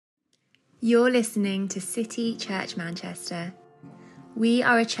You're listening to City Church Manchester. We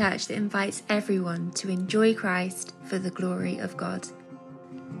are a church that invites everyone to enjoy Christ for the glory of God.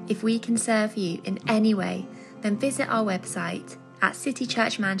 If we can serve you in any way, then visit our website at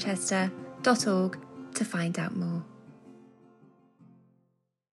citychurchmanchester.org to find out more.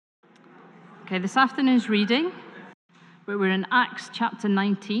 Okay, this afternoon's reading, we're in Acts chapter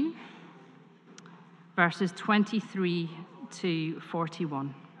 19, verses 23 to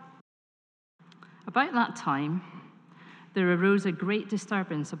 41. About that time, there arose a great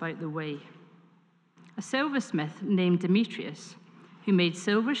disturbance about the way. A silversmith named Demetrius, who made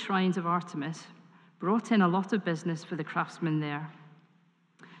silver shrines of Artemis, brought in a lot of business for the craftsmen there.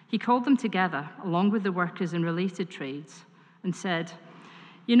 He called them together, along with the workers in related trades, and said,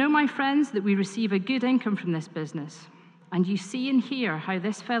 "You know, my friends, that we receive a good income from this business, and you see and hear how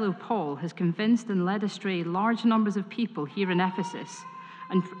this fellow Paul has convinced and led astray large numbers of people here in Ephesus,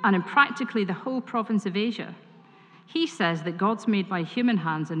 and in practically the whole province of Asia. He says that gods made by human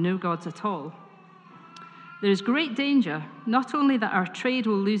hands are no gods at all. There is great danger, not only that our trade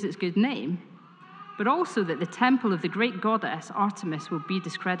will lose its good name, but also that the temple of the great goddess Artemis will be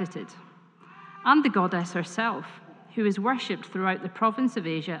discredited, and the goddess herself, who is worshipped throughout the province of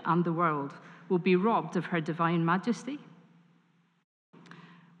Asia and the world, will be robbed of her divine majesty."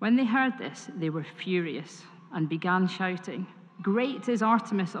 When they heard this, they were furious and began shouting, "Great is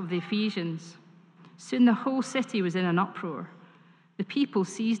Artemis of the Ephesians!" Soon the whole city was in an uproar. The people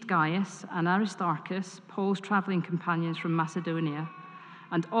seized Gaius and Aristarchus, Paul's traveling companions from Macedonia,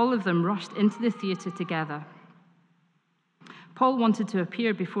 and all of them rushed into the theater together. Paul wanted to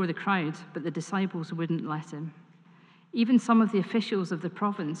appear before the crowd, but the disciples wouldn't let him. Even some of the officials of the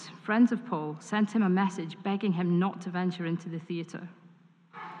province, friends of Paul, sent him a message begging him not to venture into the theater.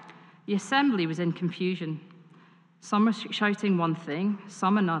 The assembly was in confusion. Some were shouting one thing,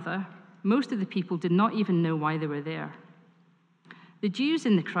 some another. Most of the people did not even know why they were there. The Jews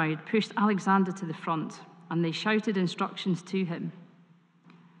in the crowd pushed Alexander to the front, and they shouted instructions to him.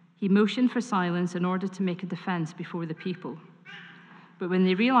 He motioned for silence in order to make a defense before the people. But when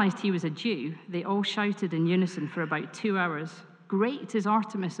they realized he was a Jew, they all shouted in unison for about 2 hours, "Great is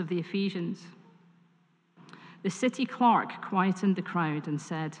Artemis of the Ephesians!" The city clerk quietened the crowd and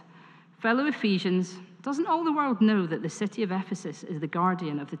said, "Fellow Ephesians, doesn't all the world know that the city of Ephesus is the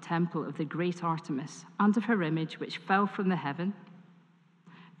guardian of the temple of the great Artemis and of her image which fell from the heaven?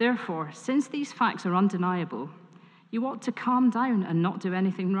 Therefore, since these facts are undeniable, you ought to calm down and not do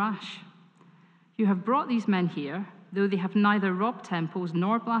anything rash. You have brought these men here, though they have neither robbed temples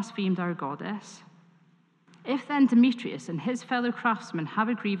nor blasphemed our goddess. If then Demetrius and his fellow craftsmen have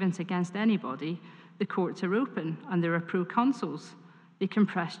a grievance against anybody, the courts are open and there are proconsuls. They can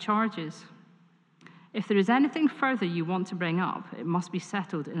press charges. If there is anything further you want to bring up, it must be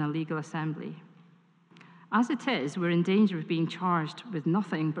settled in a legal assembly. As it is, we're in danger of being charged with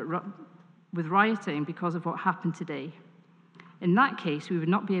nothing but with rioting because of what happened today. In that case, we would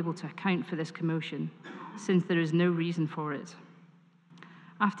not be able to account for this commotion, since there is no reason for it."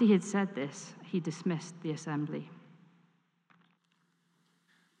 After he had said this, he dismissed the assembly.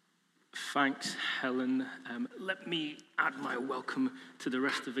 Thanks, Helen. Let me add my welcome to the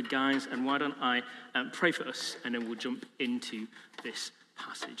rest of the guys, and why don't I pray for us, and then we'll jump into this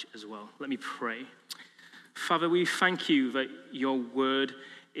passage as well. Let me pray. Father, we thank you that your word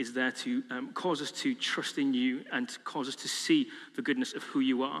is there to cause us to trust in you and to cause us to see the goodness of who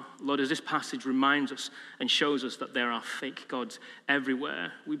you are. Lord, as this passage reminds us and shows us that there are fake gods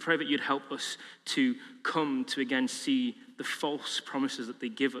everywhere, we pray that you'd help us to come to again see the false promises that they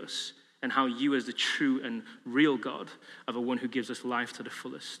give us, and how you as the true and real God are the one who gives us life to the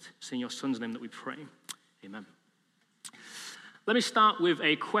fullest. It's in your Son's name that we pray. Amen. Let me start with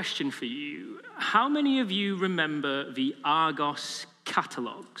a question for you. How many of you remember the Argos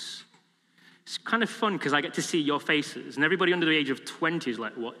catalogs? It's kind of fun because I get to see your faces, and everybody under the age of 20 is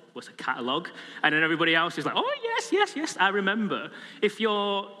like, what's a catalog? And then everybody else is like, oh, yes, I remember. If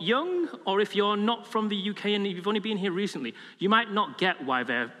you're young or if you're not from the UK and you've only been here recently, you might not get why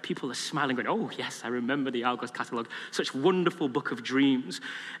people are smiling, going, oh, yes, I remember the Argos catalog, such wonderful book of dreams.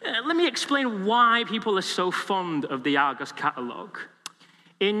 Let me explain why people are so fond of the Argos catalog.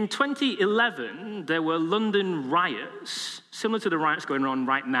 In 2011, there were London riots, similar to the riots going on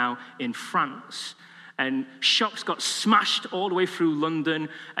right now in France. And shops got smashed all the way through London,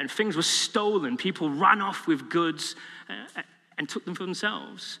 and things were stolen. People ran off with goods and took them for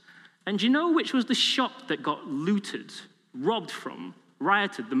themselves. And do you know which was the shop that got looted, robbed from,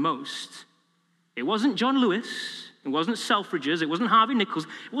 rioted the most? It wasn't John Lewis. It wasn't Selfridges. It wasn't Harvey Nichols.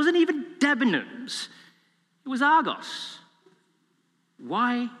 It wasn't even Debenhams. It was Argos.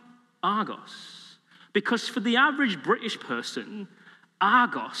 Why Argos. Because for the average British person,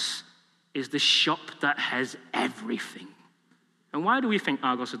 Argos is the shop that has everything. And why do we think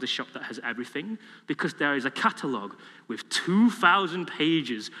Argos is the shop that has everything? Because there is a catalogue with 2,000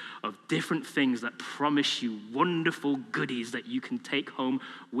 pages of different things that promise you wonderful goodies that you can take home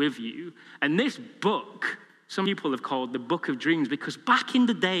with you. And this book, some people have called the Book of Dreams, because back in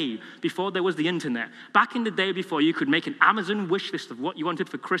the day, before there was the internet, back in the day before you could make an Amazon wish list of what you wanted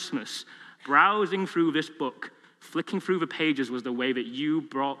for Christmas, browsing through this book, flicking through the pages was the way that you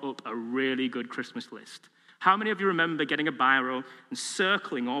brought up a really good Christmas list. How many of you remember getting a biro and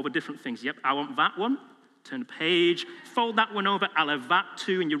circling all the different things? Yep, I want that one. Turn the page, fold that one over, I'll have that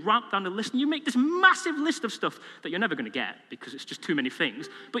too, and you write down the list, and you make this massive list of stuff that you're never going to get because it's just too many things.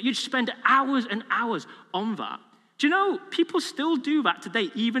 But you'd spend hours and hours on that. Do you know, people still do that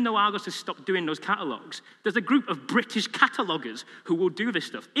today, even though Argos has stopped doing those catalogues. There's a group of British cataloguers who will do this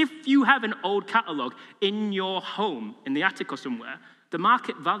stuff. If you have an old catalogue in your home, in the attic or somewhere, the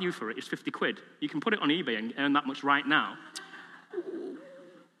market value for it is 50 quid. You can put it on eBay and earn that much right now.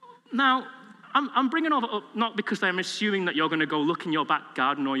 Now, I'm bringing all that up not because I'm assuming that you're going to go look in your back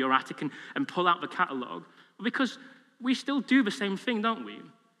garden or your attic and pull out the catalogue, but because we still do the same thing, don't we?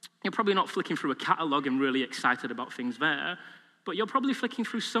 You're probably not flicking through a catalogue and really excited about things there, but you're probably flicking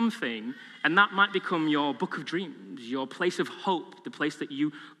through something, and that might become your book of dreams, your place of hope, the place that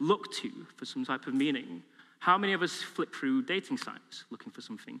you look to for some type of meaning. How many of us flick through dating sites looking for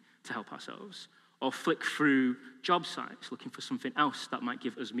something to help ourselves? Or flick through job sites looking for something else that might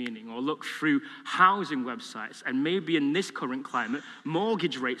give us meaning? Or look through housing websites and maybe in this current climate,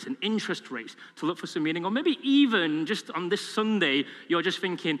 mortgage rates and interest rates to look for some meaning? Or maybe even just on this Sunday, you're just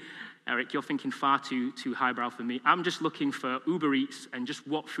thinking, Eric, you're thinking far too highbrow for me. I'm just looking for Uber Eats and just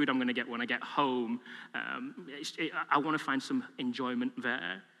what food I'm going to get when I get home. I want to find some enjoyment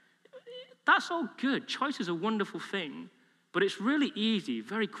there. That's all good. Choice is a wonderful thing, but it's really easy,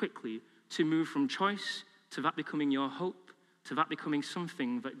 very quickly, to move from choice to that becoming your hope, to that becoming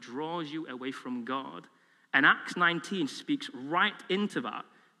something that draws you away from God. And Acts 19 speaks right into that,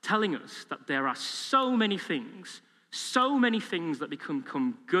 telling us that there are so many things that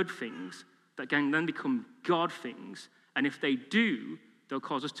become good things, that can then become God things. And if they do, they'll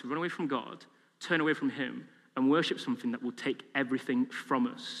cause us to run away from God, turn away from him, and worship something that will take everything from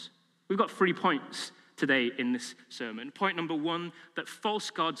us. We've got 3 points today in this sermon. Point number 1, that false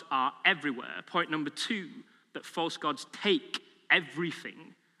gods are everywhere. Point number 2, that false gods take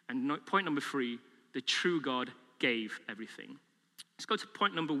everything. And point number 3, the true God gave everything. Let's go to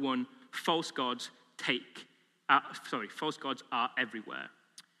point number 1, false gods false gods are everywhere.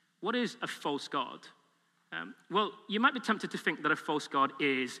 What is a false god? Well, you might be tempted to think that a false god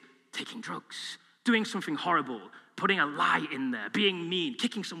is taking drugs, doing something horrible, putting a lie in there, being mean,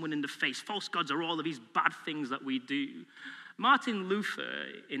 kicking someone in the face. False gods are all of these bad things that we do. Martin Luther,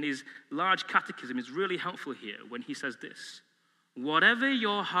 in his large catechism, is really helpful here when he says this: whatever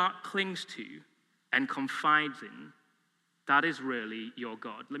your heart clings to and confides in, that is really your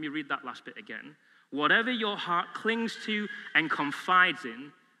God. Let me read that last bit again. Whatever your heart clings to and confides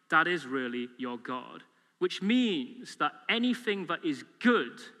in, that is really your God. Which means that anything that is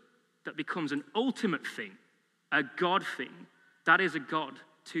good, that becomes an ultimate thing, a God thing, that is a God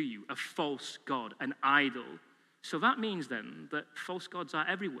to you, a false God, an idol. So that means then that false gods are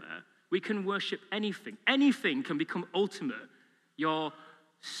everywhere. We can worship anything. Anything can become ultimate. Your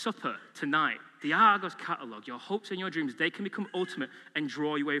supper tonight, the Argos catalogue, your hopes and your dreams, they can become ultimate and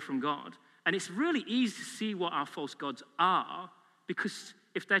draw you away from God. And it's really easy to see what our false gods are, because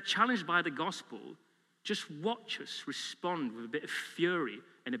if they're challenged by the gospel, just watch us respond with a bit of fury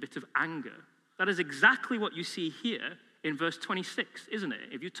and a bit of anger. That is exactly what you see here in verse 26, isn't it?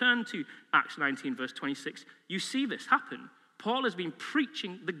 If you turn to Acts 19, verse 26, you see this happen. Paul has been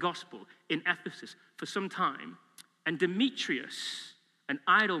preaching the gospel in Ephesus for some time, and Demetrius, an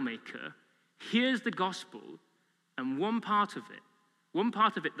idol maker, hears the gospel, and one part of it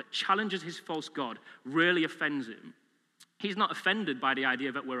that challenges his false god really offends him. He's not offended by the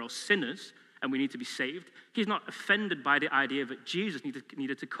idea that we're all sinners and we need to be saved. He's not offended by the idea that Jesus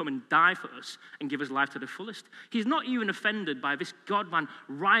needed to come and die for us and give his life to the fullest. He's not even offended by this God-man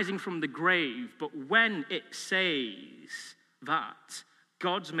rising from the grave. But when it says that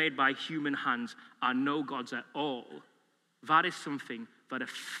gods made by human hands are no gods at all, that is something that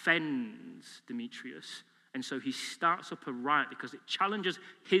offends Demetrius. And so he starts up a riot because it challenges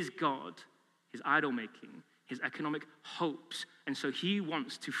his God, his idol-making, his economic hopes. And so he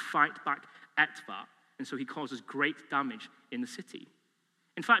wants to fight back at that. And so he causes great damage in the city.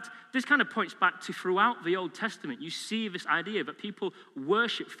 In fact, this kind of points back to throughout the Old Testament. You see this idea that people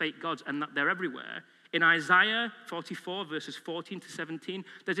worship fake gods and that they're everywhere. In Isaiah 44, verses 14 to 17,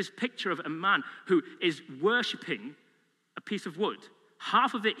 there's this picture of a man who is worshipping a piece of wood.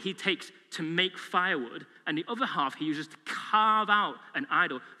 Half of it he takes to make firewood, and the other half he uses to carve out an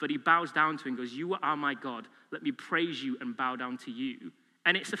idol that he bows down to and goes, "You are my God. Let me praise you and bow down to you."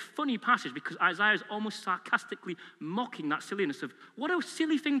 And it's a funny passage because Isaiah is almost sarcastically mocking that silliness of what a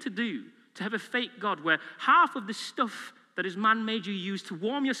silly thing to do, to have a fake God where half of the stuff that is man-made you use to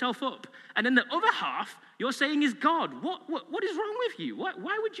warm yourself up, and then the other half you're saying is God. What is wrong with you?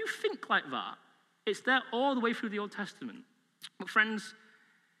 Why would you think like that? It's there all the way through the Old Testament. But friends,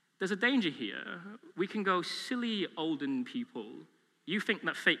 there's a danger here. We can go, silly olden people. You think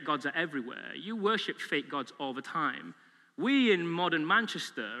that fake gods are everywhere. You worship fake gods all the time. We in modern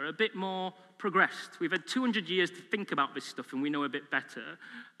Manchester are a bit more progressed. We've had 200 years to think about this stuff and we know a bit better.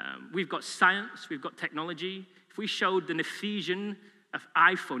 We've got science, we've got technology. If we showed an Ephesian of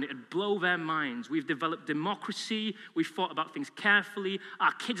iPhone, it'd blow their minds. We've developed democracy. We've thought about things carefully.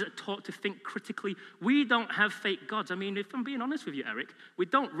 Our kids are taught to think critically. We don't have fake gods. I mean, if I'm being honest with you, Eric, we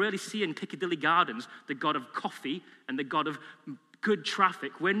don't really see in Piccadilly Gardens the god of coffee and the god of good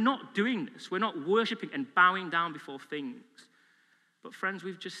traffic. We're not doing this. We're not worshiping and bowing down before things. But friends,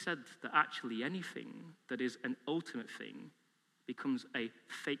 we've just said that actually anything that is an ultimate thing becomes a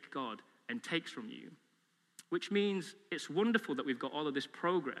fake god and takes from you. Which means it's wonderful that we've got all of this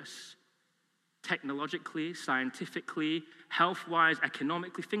progress technologically, scientifically, health-wise,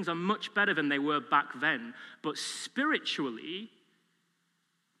 economically. Things are much better than they were back then. But spiritually,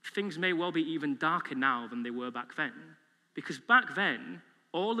 things may well be even darker now than they were back then. Because back then,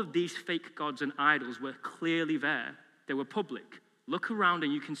 all of these fake gods and idols were clearly there. They were public. Look around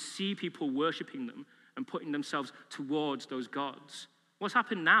and you can see people worshiping them and putting themselves towards those gods. What's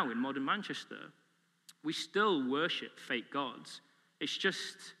happened now in modern Manchester? We still worship fake gods. It's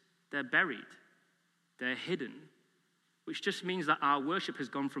just they're buried. They're hidden. Which just means that our worship has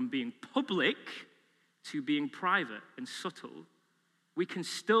gone from being public to being private and subtle. We can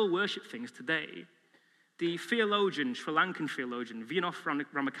still worship things today. The theologian, Sri Lankan theologian, Vinoth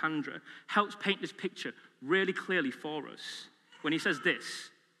Ramachandra, helps paint this picture really clearly for us when he says this: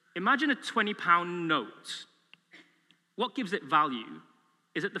 imagine a £20 note. What gives it value?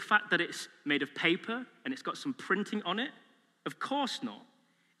 Is it the fact that it's made of paper and it's got some printing on it? Of course not.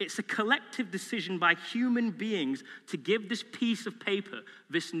 It's a collective decision by human beings to give this piece of paper,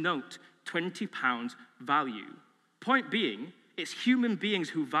 this note, £20 value. Point being, it's human beings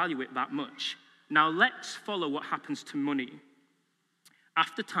who value it that much. Now let's follow what happens to money.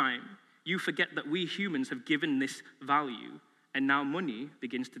 After time, you forget that we humans have given this value, and now money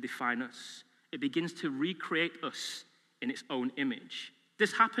begins to define us. It begins to recreate us in its own image.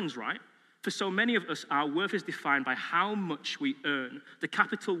 This happens, right? For so many of us, our worth is defined by how much we earn, the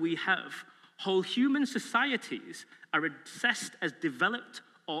capital we have. Whole human societies are assessed as developed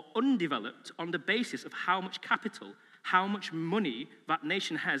or undeveloped on the basis of how much capital, how much money that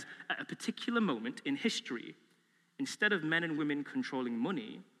nation has at a particular moment in history. Instead of men and women controlling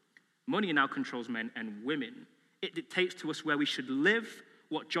money, money now controls men and women. It dictates to us where we should live,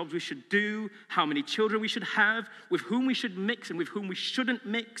 what jobs we should do, how many children we should have, with whom we should mix and with whom we shouldn't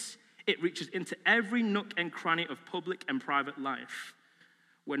mix. It reaches into every nook and cranny of public and private life.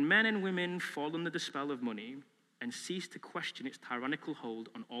 When men and women fall under the spell of money and cease to question its tyrannical hold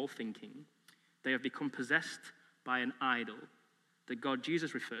on all thinking, they have become possessed by an idol, the God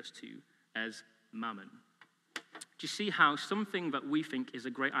Jesus refers to as mammon. Do you see how something that we think is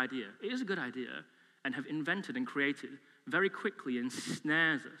a great idea, it is a good idea, and have invented and created, very quickly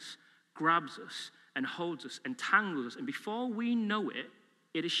ensnares us, grabs us, and holds us, and tangles us, and before we know it,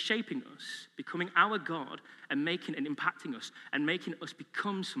 it is shaping us, becoming our God, and making and impacting us, and making us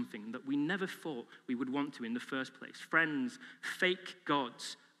become something that we never thought we would want to in the first place. Friends, fake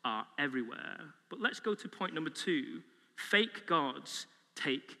gods are everywhere. But let's go to point number 2. Fake gods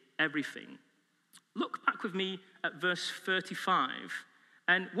take everything. Look back with me at verse 35,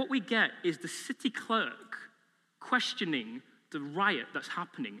 and what we get is the city clerk questioning the riot that's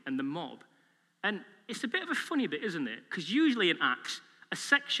happening and the mob. And it's a bit of a funny bit, isn't it? Because usually in Acts, a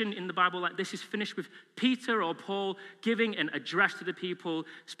section in the Bible like this is finished with Peter or Paul giving an address to the people,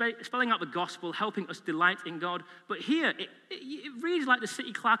 spelling out the gospel, helping us delight in God. But here, it reads like the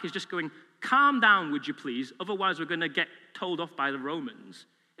city clerk is just going, calm down, would you please? Otherwise, we're going to get told off by the Romans.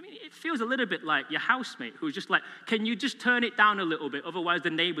 I mean, it feels a little bit like your housemate who's just like, can you just turn it down a little bit? Otherwise,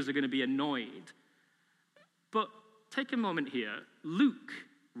 the neighbors are going to be annoyed. But take a moment here. Luke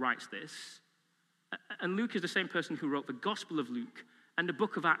writes this. And Luke is the same person who wrote the Gospel of Luke. and the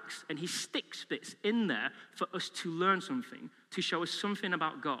book of Acts, and he sticks bits in there for us to learn something, to show us something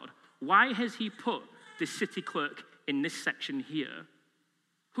about God. Why has he put the city clerk in this section here?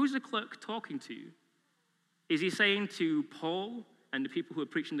 Who's the clerk talking to? Is he saying to Paul and the people who are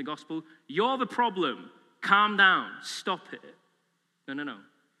preaching the gospel, you're the problem, calm down, stop it? No.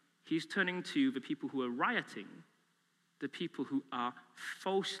 He's turning to the people who are rioting, the people who are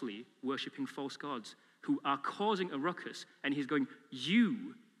falsely worshipping false gods, who are causing a ruckus, and he's going,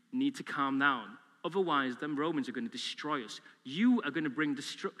 you need to calm down. Otherwise, them Romans are going to destroy us. You are going to bring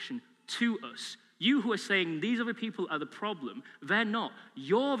destruction to us. You who are saying these other people are the problem, they're not.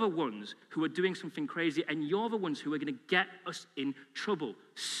 You're the ones who are doing something crazy, and you're the ones who are going to get us in trouble.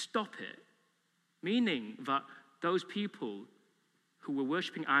 Stop it. Meaning that those people who were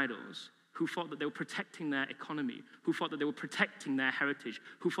worshipping idols, who thought that they were protecting their economy, who thought that they were protecting their heritage,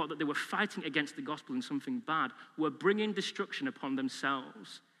 who thought that they were fighting against the gospel in something bad, were bringing destruction upon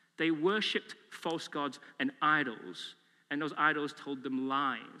themselves. They worshipped false gods and idols, and those idols told them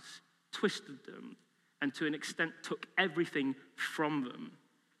lies, twisted them, and to an extent took everything from them.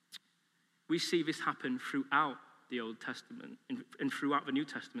 We see this happen throughout the Old Testament and throughout the New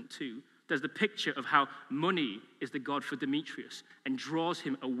Testament too. There's the picture of how money is the god for Demetrius and draws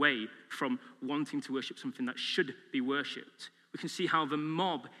him away from wanting to worship something that should be worshipped. We can see how the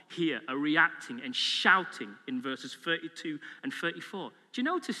mob here are reacting and shouting in verses 32 and 34. Do you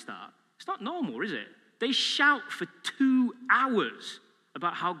notice that? It's not normal, is it? They shout for 2 hours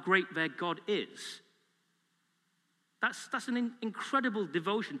about how great their God is. That's an incredible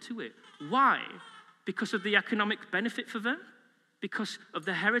devotion to it. Why? Because of the economic benefit for them? Because of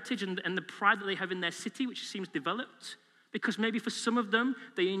the heritage and the pride that they have in their city, which seems developed? Because maybe for some of them,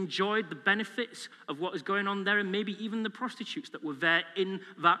 they enjoyed the benefits of what is going on there, and maybe even the prostitutes that were there in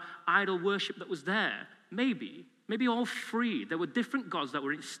that idol worship that was there. Maybe all three. There were different gods that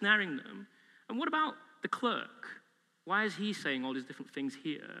were ensnaring them. And what about the clerk? Why is he saying all these different things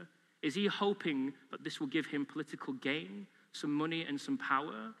here? Is he hoping that this will give him political gain, some money and some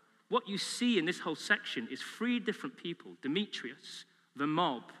power? What you see in this whole section is 3 different people, Demetrius, the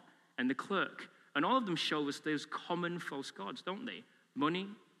mob, and the clerk. And all of them show us those common false gods, don't they? Money,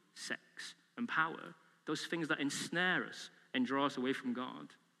 sex, and power. Those things that ensnare us and draw us away from God.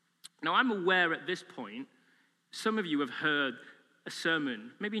 Now, I'm aware at this point, some of you have heard a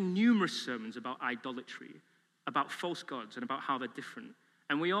sermon, maybe numerous sermons about idolatry, about false gods, and about how they're different.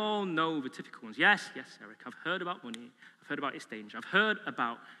 And we all know the typical ones. Yes, Eric, I've heard about money. I've heard about its danger. I've heard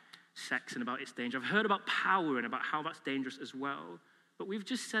about sex and about its danger. I've heard about power and about how that's dangerous as well. But we've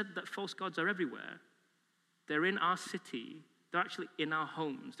just said that false gods are everywhere. They're in our city. They're actually in our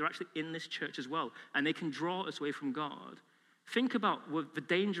homes. They're actually in this church as well. And they can draw us away from God. Think about the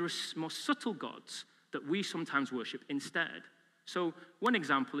dangerous, more subtle gods that we sometimes worship instead. So one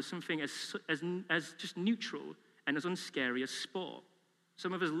example is something as just neutral and as unscary as sport.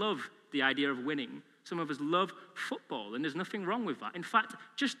 Some of us love the idea of winning. Some of us love football, and there's nothing wrong with that. In fact,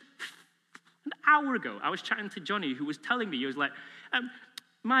 just an hour ago, I was chatting to Johnny, who was telling me, he was like,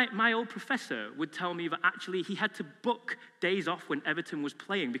 my old professor would tell me that actually he had to book days off when Everton was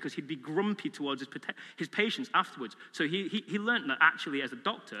playing because he'd be grumpy towards his patients afterwards. So he learned that actually as a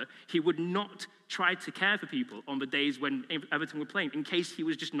doctor, he would not try to care for people on the days when Everton were playing in case he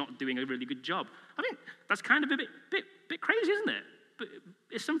was just not doing a really good job. I mean, that's kind of a bit crazy, isn't it? But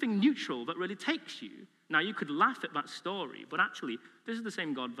it's something neutral that really takes you. Now, you could laugh at that story, but actually, this is the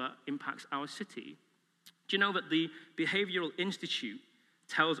same God that impacts our city. Do you know that the Behavioral Institute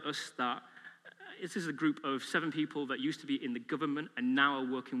tells us that this is a group of 7 people that used to be in the government and now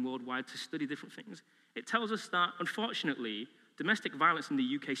are working worldwide to study different things? It tells us that, unfortunately, domestic violence in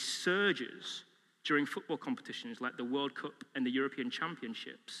the UK surges during football competitions like the World Cup and the European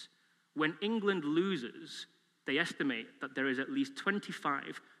Championships. When England loses, they estimate that there is at least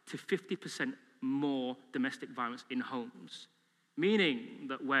 25 to 50% more domestic violence in homes, meaning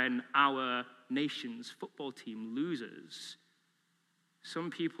that when our nation's football team loses,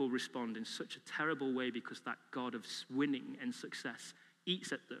 some people respond in such a terrible way because that God of winning and success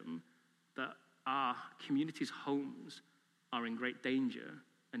eats at them that our community's homes are in great danger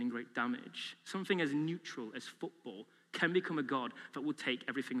and in great damage. Something as neutral as football can become a God that will take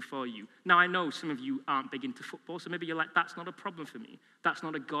everything for you. Now, I know some of you aren't big into football, so maybe you're like, that's not a problem for me. That's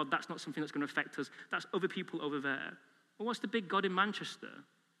not a God. That's not something that's going to affect us. That's other people over there. Well, what's the big God in Manchester?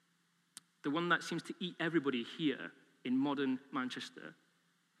 The one that seems to eat everybody here in modern Manchester.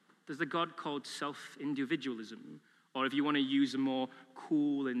 There's the God called self-individualism, or if you want to use a more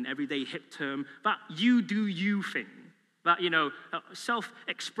cool and everyday hip term, that you do you thing. That,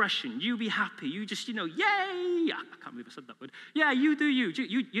 self-expression. You be happy. You just, yay! I can't believe I said that word. Yeah, you do you.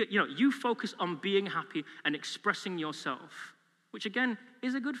 You focus on being happy and expressing yourself, which again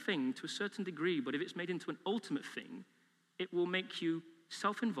is a good thing to a certain degree, but if it's made into an ultimate thing, it will make you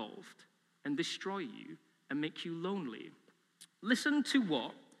self-involved and destroy you and make you lonely. Listen to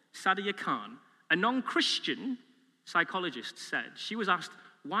what Sadiya Khan, a non-Christian psychologist, said. She was asked,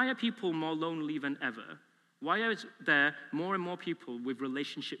 why are people more lonely than ever? Why is there more and more people with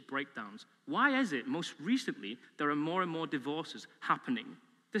relationship breakdowns? Why is it, most recently, there are more and more divorces happening?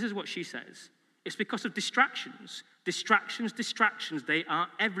 This is what she says. It's because of distractions. Distractions, they are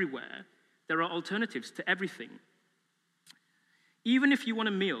everywhere. There are alternatives to everything. Even if you want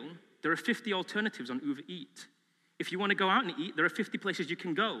a meal, there are 50 alternatives on Uber Eats. If you want to go out and eat, there are 50 places you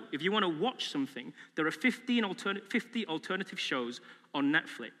can go. If you want to watch something, there are 50 alternative shows on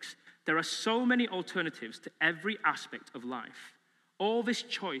Netflix. There are so many alternatives to every aspect of life. All this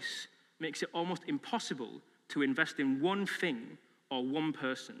choice makes it almost impossible to invest in one thing or one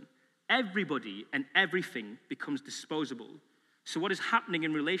person. Everybody and everything becomes disposable. So what is happening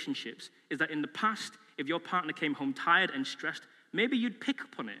in relationships is that in the past, if your partner came home tired and stressed, maybe you'd pick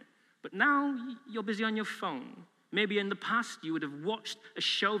up on it. But now you're busy on your phone. Maybe in the past you would have watched a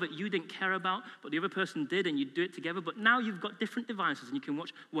show that you didn't care about, but the other person did, and you'd do it together. But now you've got different devices, and you can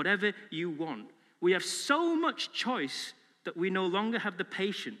watch whatever you want. We have so much choice that we no longer have the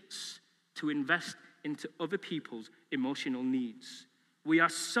patience to invest into other people's emotional needs. We are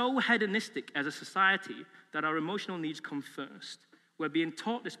so hedonistic as a society that our emotional needs come first. We're being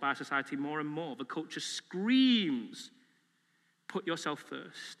taught this by society more and more. The culture screams, put yourself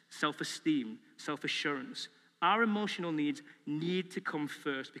first, self-esteem, self-assurance. Our emotional needs need to come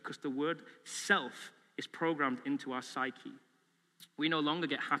first because the word self is programmed into our psyche. We no longer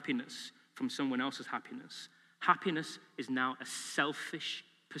get happiness from someone else's happiness. Happiness is now a selfish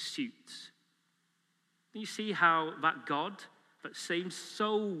pursuit. You see how that God that seems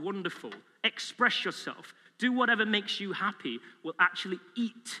so wonderful, express yourself, do whatever makes you happy, will actually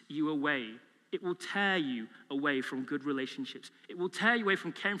eat you away. It will tear you away from good relationships. It will tear you away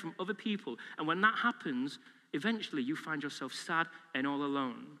from caring from other people. And when that happens, eventually you find yourself sad and all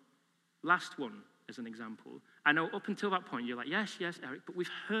alone. Last one as an example. I know up until that point you're like, yes, Eric, but we've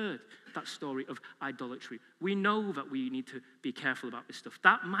heard that story of idolatry. We know that we need to be careful about this stuff.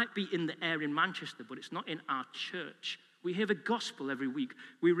 That might be in the air in Manchester, but it's not in our church. We hear the gospel every week.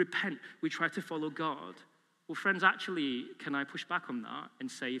 We repent. We try to follow God. Well, friends, actually, can I push back on that and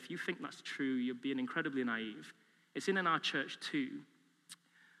say, if you think that's true, you're being incredibly naive. It's in our church too.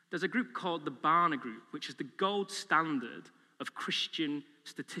 There's a group called the Barna Group, which is the gold standard of Christian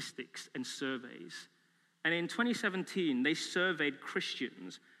statistics and surveys. And in 2017, they surveyed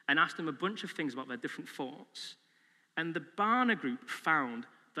Christians and asked them a bunch of things about their different thoughts. And the Barna Group found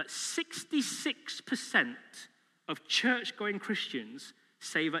that 66% of church-going Christians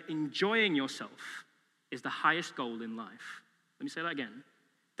say that enjoying yourself is the highest goal in life. Let me say that again.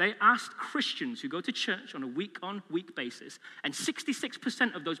 They asked Christians who go to church on a week-on-week basis, and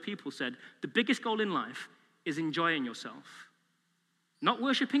 66% of those people said the biggest goal in life is enjoying yourself. Not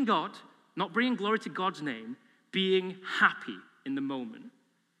worshiping God, not bringing glory to God's name, being happy in the moment.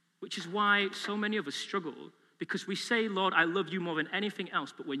 Which is why so many of us struggle, because we say, Lord, I love you more than anything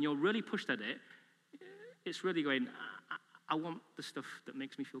else, but when you're really pushed at it, it's really going, I want the stuff that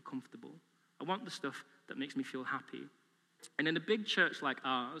makes me feel comfortable. I want the stuff that makes me feel happy. And in a big church like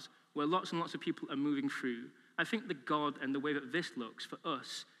ours, where lots and lots of people are moving through, I think the God and the way that this looks for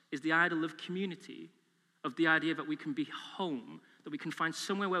us is the idol of community, of the idea that we can be home, that we can find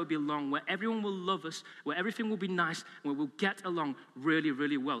somewhere where we belong, where everyone will love us, where everything will be nice, and where we'll get along really,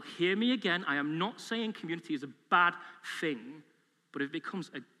 really well. Hear me again, I am not saying community is a bad thing, but if it becomes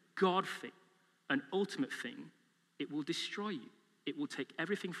a God thing, an ultimate thing, it will destroy you. It will take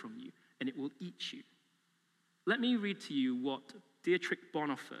everything from you, and it will eat you. Let me read to you what Dietrich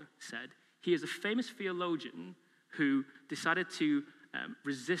Bonhoeffer said. He is a famous theologian who decided to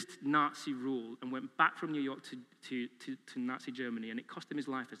resist Nazi rule and went back from New York to Nazi Germany, and it cost him his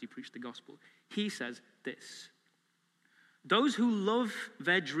life as he preached the gospel. He says this: those who love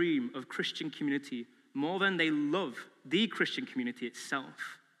their dream of Christian community more than they love the Christian community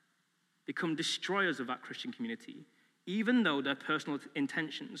itself become destroyers of that Christian community, even though their personal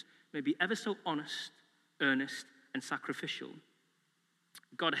intentions may be ever so honest, earnest, and sacrificial.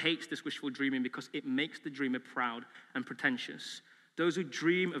 God hates this wishful dreaming because it makes the dreamer proud and pretentious. Those who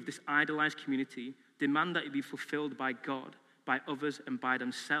dream of this idolized community demand that it be fulfilled by God, by others, and by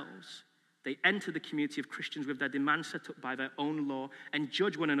themselves. They enter the community of Christians with their demands set up by their own law and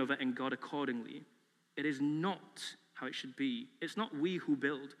judge one another and God accordingly. It is not how it should be. It's not we who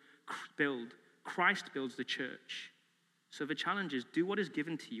build. Christ builds the church. So the challenge is, do what is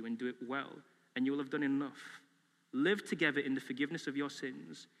given to you and do it well, and you will have done enough. Live together in the forgiveness of your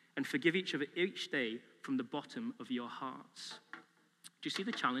sins and forgive each other each day from the bottom of your hearts. Do you see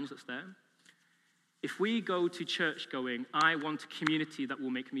the challenge that's there? If we go to church going, I want a community that will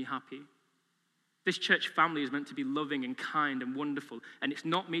make me happy. This church family is meant to be loving and kind and wonderful, and it's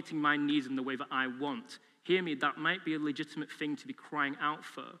not meeting my needs in the way that I want. Hear me, that might be a legitimate thing to be crying out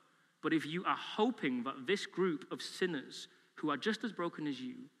for. But if you are hoping that this group of sinners who are just as broken as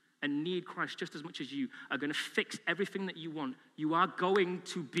you and need Christ just as much as you are going to fix everything that you want, you are going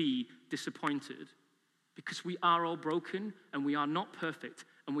to be disappointed. Because we are all broken and we are not perfect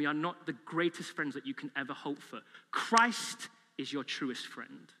and we are not the greatest friends that you can ever hope for. Christ is your truest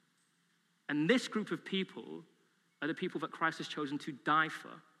friend. And this group of people are the people that Christ has chosen to die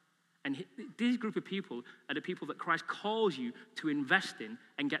for. And this group of people are the people that Christ calls you to invest in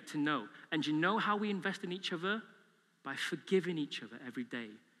and get to know. And you know how we invest in each other? By forgiving each other every day,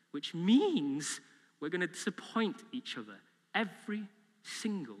 which means we're going to disappoint each other every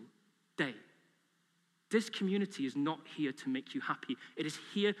single day. This community is not here to make you happy. It is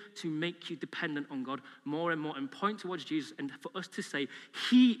here to make you dependent on God more and more and point towards Jesus and for us to say,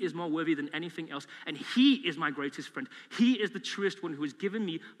 he is more worthy than anything else and he is my greatest friend. He is the truest one who has given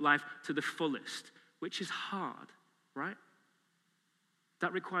me life to the fullest, which is hard, right?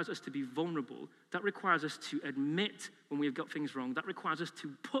 That requires us to be vulnerable. That requires us to admit when we've got things wrong. That requires us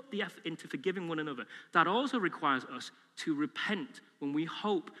to put the effort into forgiving one another. That also requires us to repent when we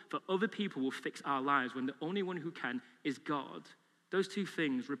hope that other people will fix our lives when the only one who can is God. Those two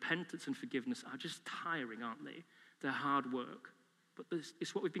things, repentance and forgiveness, are just tiring, aren't they? They're hard work. But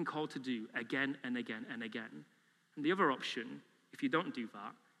it's what we've been called to do again and again and again. And the other option, if you don't do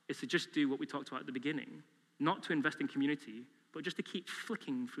that, is to just do what we talked about at the beginning. Not to invest in community, but just to keep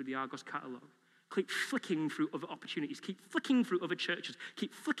flicking through the Argos catalogue. Keep flicking through other opportunities. Keep flicking through other churches.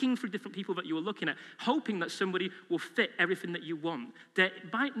 Keep flicking through different people that you are looking at, hoping that somebody will fit everything that you want. There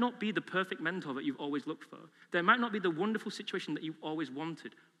might not be the perfect mentor that you've always looked for. There might not be the wonderful situation that you've always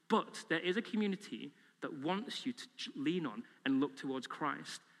wanted. But there is a community that wants you to lean on and look towards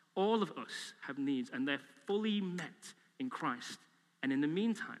Christ. All of us have needs, and they're fully met in Christ. And in the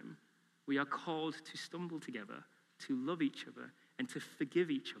meantime, we are called to stumble together, to love each other, and to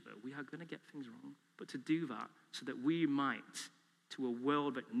forgive each other. We are going to get things wrong, but to do that so that we might, to a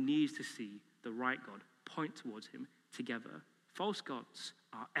world that needs to see the right God, point towards him together. False gods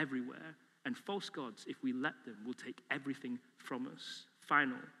are everywhere, and false gods, if we let them, will take everything from us.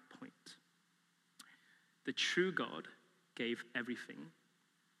 Final point. The true God gave everything.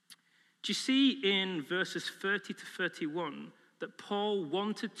 Do you see in verses 30 to 31 that Paul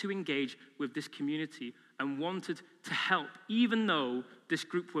wanted to engage with this community and wanted to help, even though this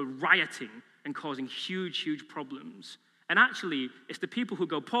group were rioting and causing huge, huge problems? And actually, it's the people who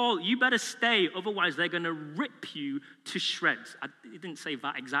go, Paul, you better stay, otherwise they're going to rip you to shreds. He didn't say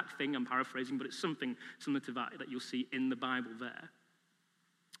that exact thing, I'm paraphrasing, but it's something similar to that you'll see in the Bible there.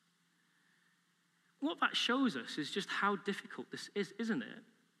 What that shows us is just how difficult this is, isn't it?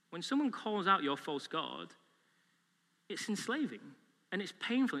 When someone calls out your false god, it's enslaving, and it's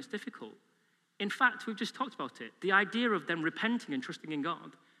painful, it's difficult. In fact, we've just talked about it. The idea of them repenting and trusting in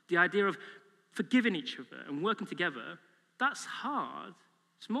God, the idea of forgiving each other and working together, that's hard.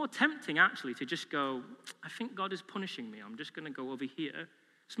 It's more tempting, actually, to just go, I think God is punishing me. I'm just going to go over here.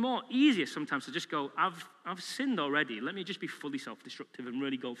 It's more easier sometimes to just go, I've sinned already. Let me just be fully self-destructive and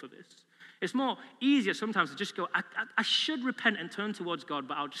really go for this. It's more easier sometimes to just go, I should repent and turn towards God,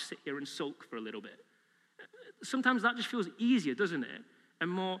 but I'll just sit here and sulk for a little bit. Sometimes that just feels easier, doesn't it? And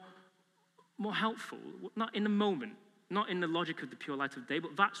more helpful, not in the moment, not in the logic of the pure light of day,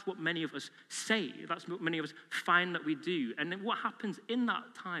 but that's what many of us say. That's what many of us find that we do. And then what happens in that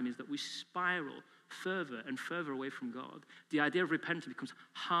time is that we spiral further and further away from God. The idea of repentance becomes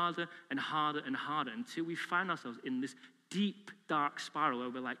harder and harder and harder until we find ourselves in this deep, dark spiral where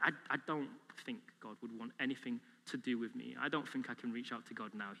we're like, I don't think God would want anything to do with me. I don't think I can reach out to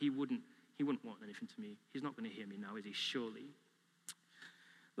God now. He wouldn't want anything to me. He's not going to hear me now, is he? Surely.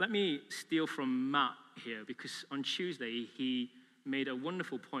 Let me steal from Matt here, because on Tuesday he made a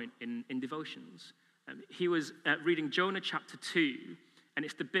wonderful point in devotions. He was reading Jonah chapter 2, and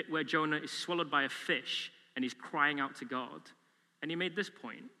it's the bit where Jonah is swallowed by a fish and he's crying out to God. And he made this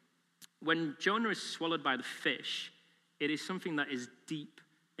point. When Jonah is swallowed by the fish, it is something that is deep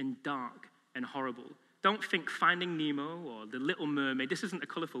and dark and horrible. Don't think Finding Nemo or The Little Mermaid. This isn't a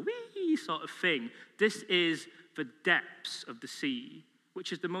colorful wee sort of thing. This is the depths of the sea.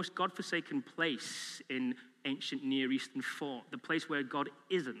 which is the most God-forsaken place in ancient Near Eastern thought, the place where God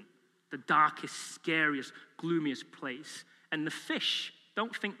isn't, the darkest, scariest, gloomiest place. And the fish,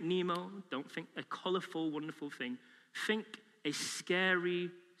 don't think Nemo, don't think a colorful, wonderful thing. Think a scary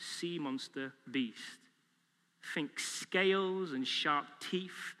sea monster beast. Think scales and sharp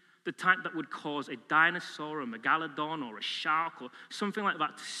teeth, the type that would cause a dinosaur, a megalodon, or a shark, or something like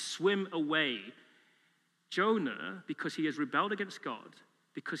that to swim away. Jonah, because he has rebelled against God,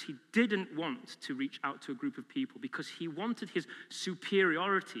 because he didn't want to reach out to a group of people, because he wanted his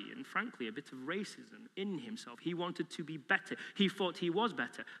superiority and, frankly, a bit of racism in himself. He wanted to be better. He thought he was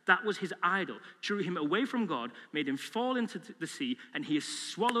better. That was his idol. Drew him away from God, made him fall into the sea, and he is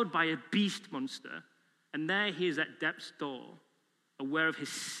swallowed by a beast monster. And there he is at death's door, aware of his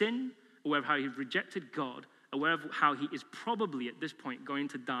sin, aware of how he rejected God, aware of how he is probably at this point going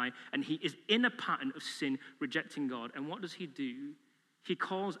to die, and he is in a pattern of sin, rejecting God. And what does he do? He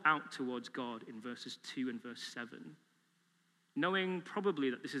calls out towards God in verses 2 and verse 7, knowing probably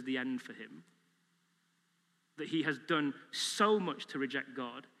that this is the end for him, that he has done so much to reject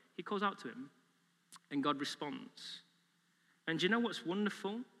God. He calls out to him, and God responds. And do you know what's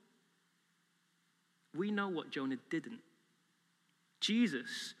wonderful? We know what Jonah didn't.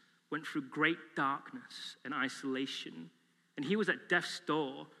 Jesus went through great darkness and isolation, and he was at death's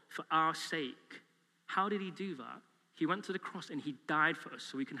door for our sake. How did he do that? He went to the cross and he died for us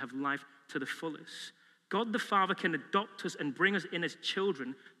so we can have life to the fullest. God the Father can adopt us and bring us in as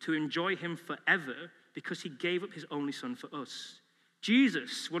children to enjoy him forever because he gave up his only son for us.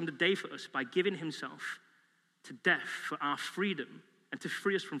 Jesus won the day for us by giving himself to death for our freedom and to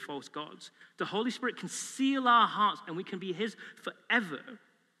free us from false gods. The Holy Spirit can seal our hearts and we can be his forever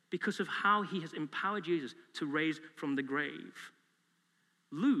because of how he has empowered Jesus to raise from the grave.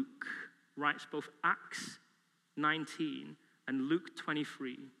 Luke writes both Acts 19 and Luke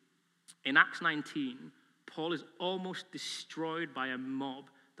 23. In Acts 19, Paul is almost destroyed by a mob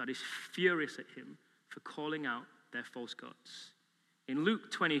that is furious at him for calling out their false gods. In Luke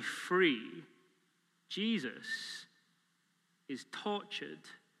 23, Jesus is tortured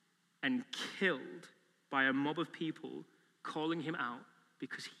and killed by a mob of people calling him out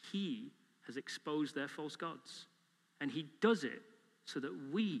because he has exposed their false gods. And he does it so that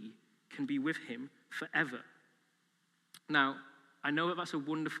we can be with him forever. Now, I know that that's a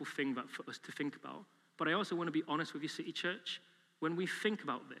wonderful thing for us to think about, but I also want to be honest with you, City Church. When we think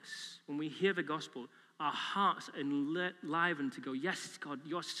about this, when we hear the gospel, our hearts are enlivened to go, yes, God,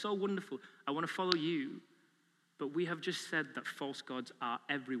 you're so wonderful. I want to follow you. But we have just said that false gods are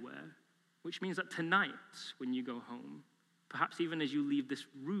everywhere, which means that tonight, when you go home, perhaps even as you leave this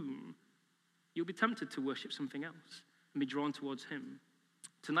room, you'll be tempted to worship something else and be drawn towards him.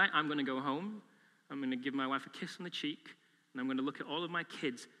 Tonight, I'm going to go home. I'm going to give my wife a kiss on the cheek, and I'm going to look at all of my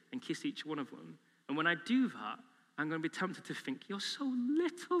kids and kiss each one of them. And when I do that, I'm going to be tempted to think, you're so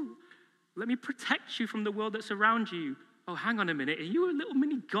little. Let me protect you from the world that's around you. Oh, hang on a minute. Are you a little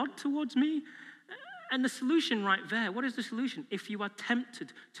mini God towards me? And the solution right there, what is the solution? If you are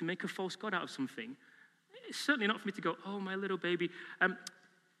tempted to make a false god out of something, it's certainly not for me to go, oh, my little baby.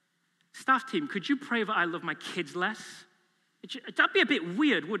 Staff team, could you pray that I love my kids less? That'd be a bit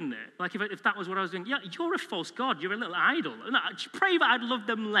weird, wouldn't it? Like if that was what I was doing. Yeah, you're a false god. You're a little idol. Pray that I'd love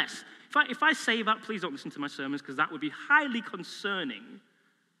them less. If I say that, please don't listen to my sermons because that would be highly concerning.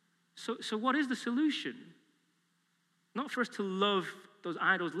 So what is the solution? Not for us to love those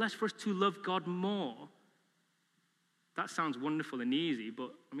idols less, for us to love God more. That sounds wonderful and easy,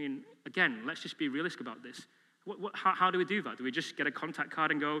 but I mean, again, let's just be realistic about this. How do we do that? Do we just get a contact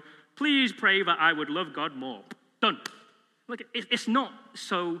card and go, please pray that I would love God more? Done. Look, it's not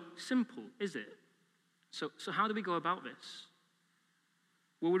so simple, is it? So how do we go about this?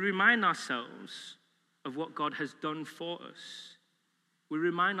 Well, we remind ourselves of what God has done for us. We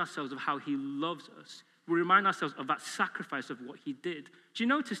remind ourselves of how he loves us. We remind ourselves of that sacrifice of what he did. Do you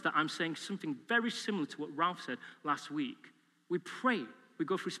notice that I'm saying something very similar to what Ralph said last week? We pray. We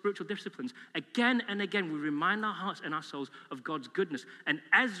go through spiritual disciplines. Again and again, we remind our hearts and our souls of God's goodness. And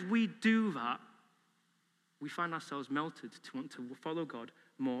as we do that, we find ourselves melted to want to follow God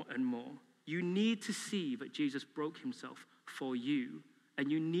more and more. You need to see that Jesus broke himself for you,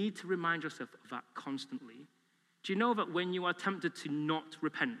 and you need to remind yourself of that constantly. Do you know that when you are tempted to not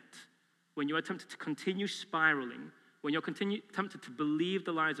repent, when you are tempted to continue spiraling, when you're tempted to believe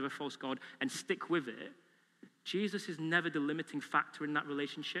the lies of a false god and stick with it, Jesus is never the limiting factor in that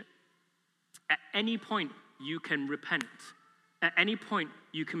relationship. At any point, you can repent. At any point,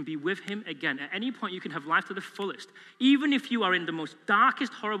 you can be with him again. At any point, you can have life to the fullest. Even if you are in the most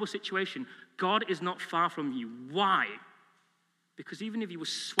darkest, horrible situation, God is not far from you. Why? Because even if you were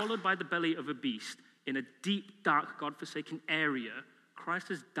swallowed by the belly of a beast in a deep, dark, God-forsaken area, Christ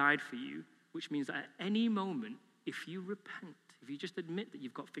has died for you, which means that at any moment, if you repent, if you just admit that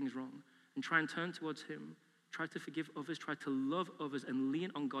you've got things wrong and try and turn towards him, try to forgive others, try to love others and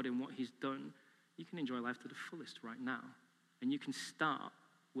lean on God in what he's done, you can enjoy life to the fullest right now. And you can start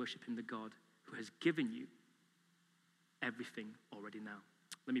worshiping the God who has given you everything already now.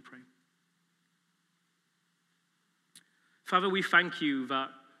 Let me pray. Father, we thank you that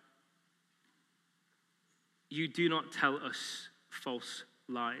you do not tell us false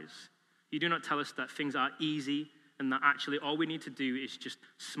lies. You do not tell us that things are easy and that actually all we need to do is just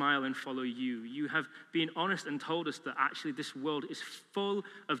smile and follow you. You have been honest and told us that actually this world is full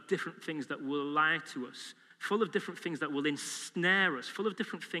of different things that will lie to us, full of different things that will ensnare us, full of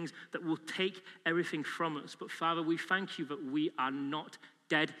different things that will take everything from us. But Father, we thank you that we are not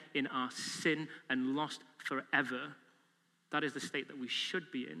dead in our sin and lost forever. That is the state that we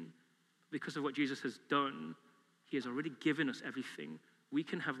should be in. Because of what Jesus has done, he has already given us everything. We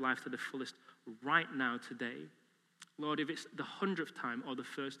can have life to the fullest right now, today. Lord, if it's the 100th time or the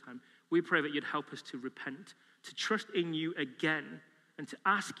first time, we pray that you'd help us to repent, to trust in you again, and to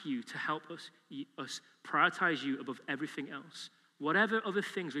ask you to help us prioritize you above everything else. Whatever other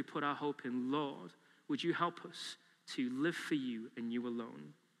things we put our hope in, Lord, would you help us to live for you and you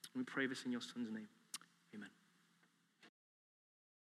alone? And we pray this in your Son's name.